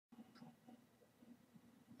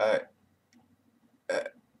uh, uh,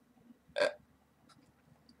 uh,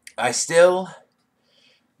 I still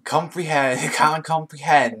can't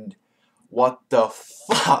comprehend what the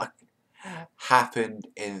fuck happened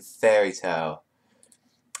in Fairy Tale.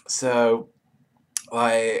 So,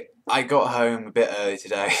 I got home a bit early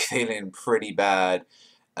today, feeling pretty bad.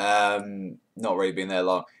 Not really been there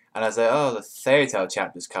long, and I was like, "Oh, the Fairy Tale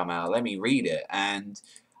chapter's come out. Let me read it." And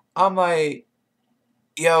I'm like,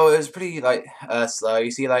 "Yo, it was pretty like slow."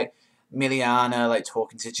 You see, like Miliana like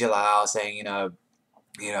talking to Jalal, saying, I've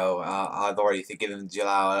already forgiven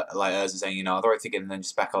Jalal, like Urza saying, I've already forgiven them.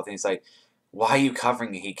 Just back off. And he's like, "Why are you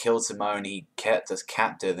covering it? He killed Simone. He kept us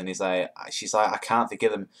captive." And she's like, "I can't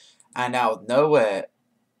forgive him." And out of nowhere,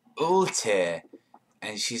 Ultir,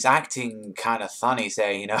 and she's acting kind of funny,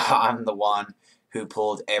 saying, "I'm the one who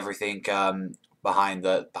pulled everything behind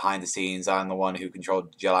the scenes. I'm the one who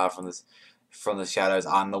controlled Jalal from the shadows.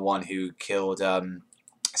 I'm the one who killed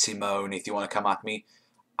Simone. If you want to come at me."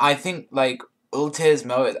 I think like Ultir's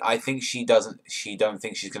motive. I think she don't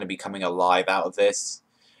think she's gonna be coming alive out of this.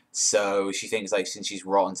 So she thinks like since she's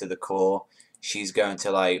rotten to the core, she's going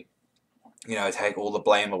to like take all the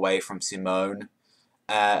blame away from Simone.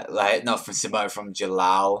 Like not from Simone, from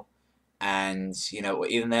Jalal. And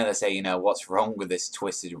even then they say, what's wrong with this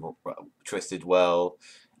twisted world?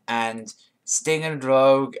 And Sting and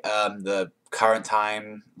Rogue, the current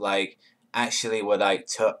time, like actually were like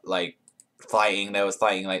took like fighting. They was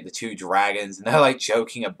fighting like the two dragons, and they're like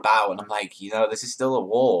joking about. And I'm like, this is still a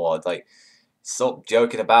war. Like, stop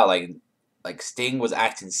joking about. Like Sting was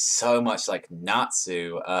acting so much like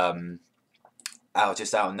Natsu, out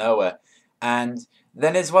of nowhere, and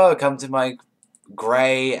then as well come to my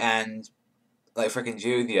Grey and like freaking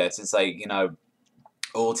Julia. Since like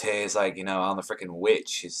all tears like I'm the freaking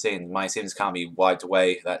witch. My sins can't be wiped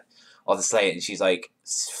away that of the slate, and she's like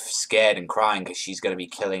scared and crying because she's gonna be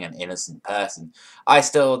killing an innocent person. I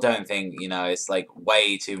still don't think it's like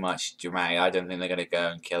way too much dramatic. I don't think they're gonna go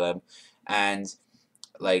and kill him, and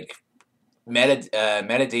like.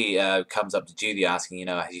 Melody comes up to Julia asking,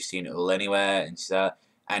 have you seen Ul anywhere?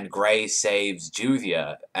 And Grey saves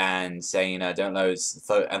Julia and saying, don't lose.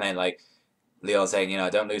 And then like Leon saying,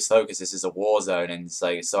 don't lose focus. This is a war zone, and it's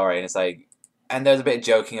like sorry, and it's like, and there's a bit of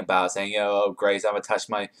joking about saying, oh, Grey's haven't touched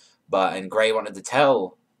my butt, and Grey wanted to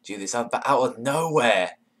tell Julia something, but out of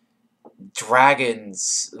nowhere,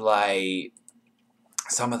 dragons like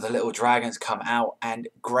some of the little dragons come out, and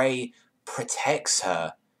Grey protects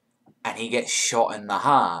her, and he gets shot in the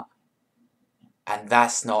heart. And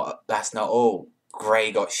that's not all.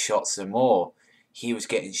 Grey got shot some more. He was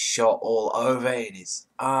getting shot all over in his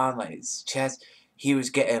arm, like his chest. He was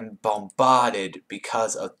getting bombarded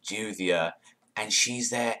because of Julia, and she's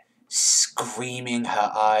there screaming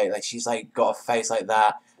her eye, like she's like got a face like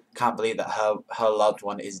that. Can't believe that her loved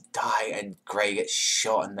one is dying, and Grey gets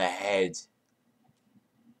shot in the head.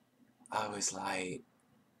 I was like,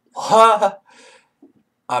 what?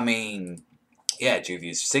 I mean, yeah,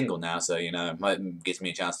 Juvia's single now, so might gives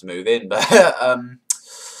me a chance to move in. But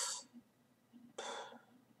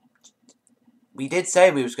we did say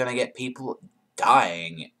we was gonna get people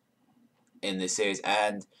dying in this series,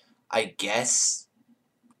 and I guess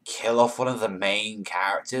kill off one of the main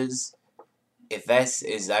characters. If this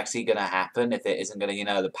is actually gonna happen, if it isn't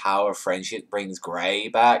gonna, the power of friendship brings Grey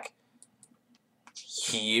back.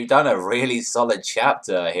 You've done a really solid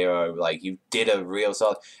chapter, Hero. Like, you did a real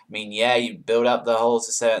solid. I mean, yeah, you build up the whole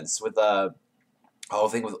suspense with the whole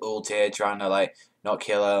thing with Ultir trying to, like, not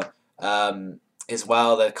kill her. As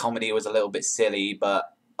well, the comedy was a little bit silly, but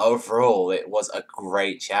overall, it was a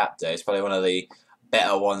great chapter. It's probably one of the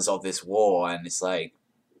better ones of this war, and it's like,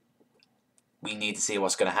 we need to see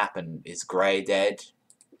what's going to happen. Is Grey dead?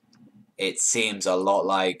 It seems a lot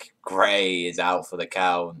like Grey is out for the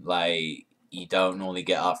count. Like, you don't normally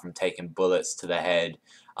get up from taking bullets to the head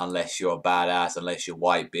unless you're a badass, unless you're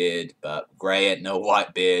Whitebeard, but Grey ain't no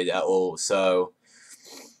Whitebeard at all, so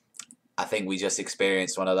I think we just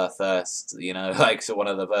experienced one of the first, one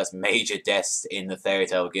of the first major deaths in the Fairy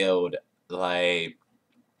Tail Guild. Like,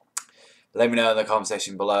 let me know in the comment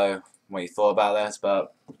section below what you thought about this,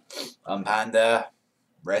 but Panda,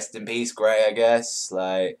 rest in peace, Grey, I guess,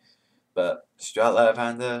 but strut letter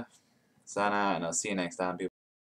Panda, sign out, and I'll see you next time, people.